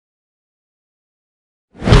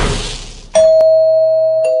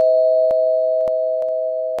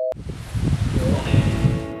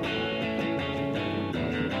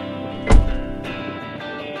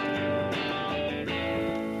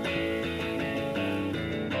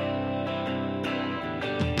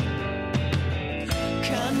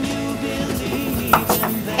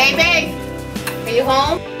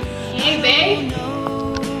home. Hey, babe.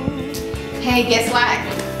 Hey, guess what?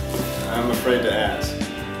 I'm afraid to ask.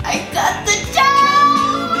 I got the job!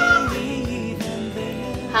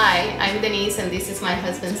 Hi, I'm Denise and this is my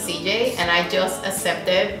husband CJ, and I just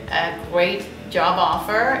accepted a great job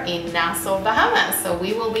offer in Nassau, Bahamas. So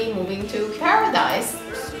we will be moving to Paradise.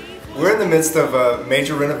 We're in the midst of a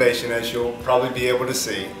major renovation, as you'll probably be able to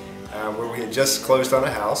see, where we had just closed on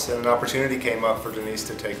a house and an opportunity came up for Denise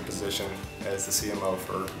to take a position as the CMO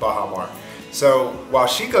for Bahamas. So while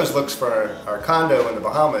she goes looks for our condo in the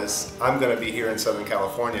Bahamas, I'm going to be here in Southern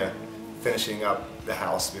California finishing up the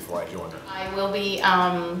house before I join her. I will be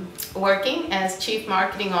working as Chief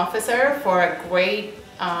Marketing Officer for a great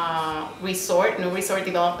new resort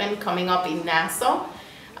development coming up in Nassau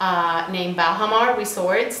named Bahamas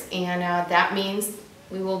Resorts, and that means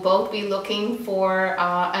we will both be looking for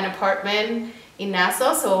an apartment in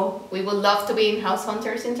Nassau, so we would love to be in House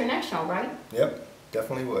Hunters International, right? Yep,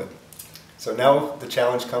 definitely would. So now the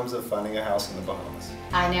challenge comes of finding a house in the Bahamas.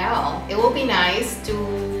 I know. It will be nice to,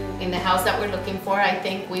 in the house that we're looking for, I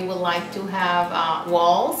think we would like to have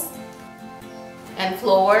walls and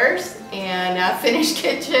floors and a finished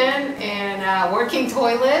kitchen and working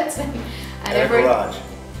toilets and a garage.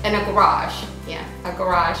 And a garage, yeah, a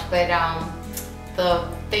garage. But the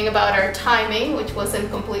thing about our timing, which wasn't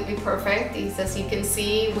completely perfect, is as you can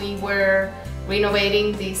see, we were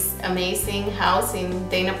renovating this amazing house in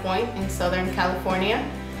Dana Point in Southern California,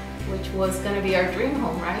 which was going to be our dream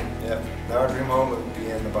home, right? Yeah, now our dream home would be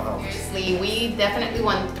in the Bahamas. Seriously, we definitely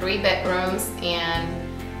want 3 bedrooms and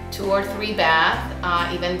 2 or 3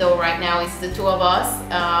 baths, even though right now it's the 2 of us.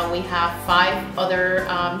 We have 5 other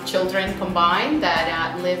children combined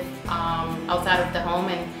that live outside of the home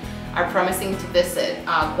and are promising to visit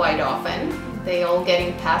quite often. They all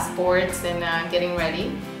getting passports and getting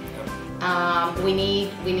ready. We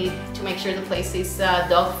need to make sure the place is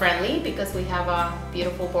dog friendly because we have a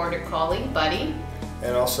beautiful border collie, Buddy.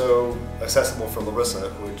 And also accessible for Larissa,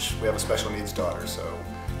 which we have a special needs daughter, so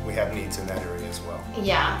we have needs in that area as well.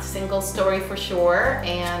 Yeah, single story for sure,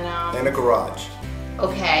 and a garage.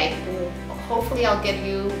 Okay, hopefully I'll get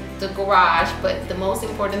you the garage, but the most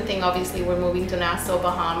important thing, obviously, we're moving to Nassau,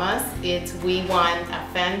 Bahamas. We want a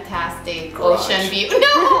fantastic garage. Ocean view.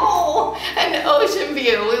 No, an ocean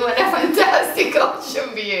view. We want a fantastic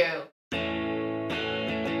ocean view.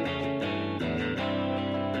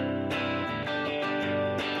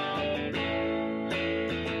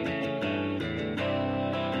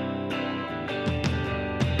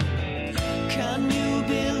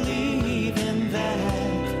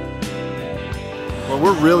 Well,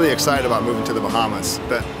 we're really excited about moving to the Bahamas,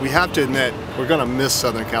 but we have to admit we're going to miss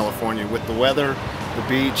Southern California with the weather, the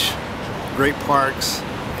beach, great parks,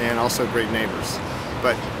 and also great neighbors.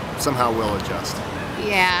 But somehow we'll adjust.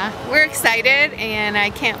 Yeah, we're excited, and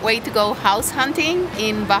I can't wait to go house hunting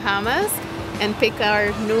in Bahamas and pick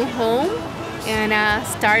our new home and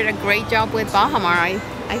start a great job with Bahamas.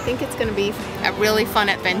 I think it's going to be a really fun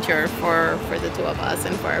adventure for the 2 of us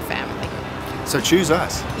and for our family. So choose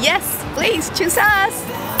us. Yes, please choose us.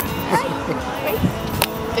 Right.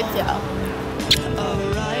 Good job.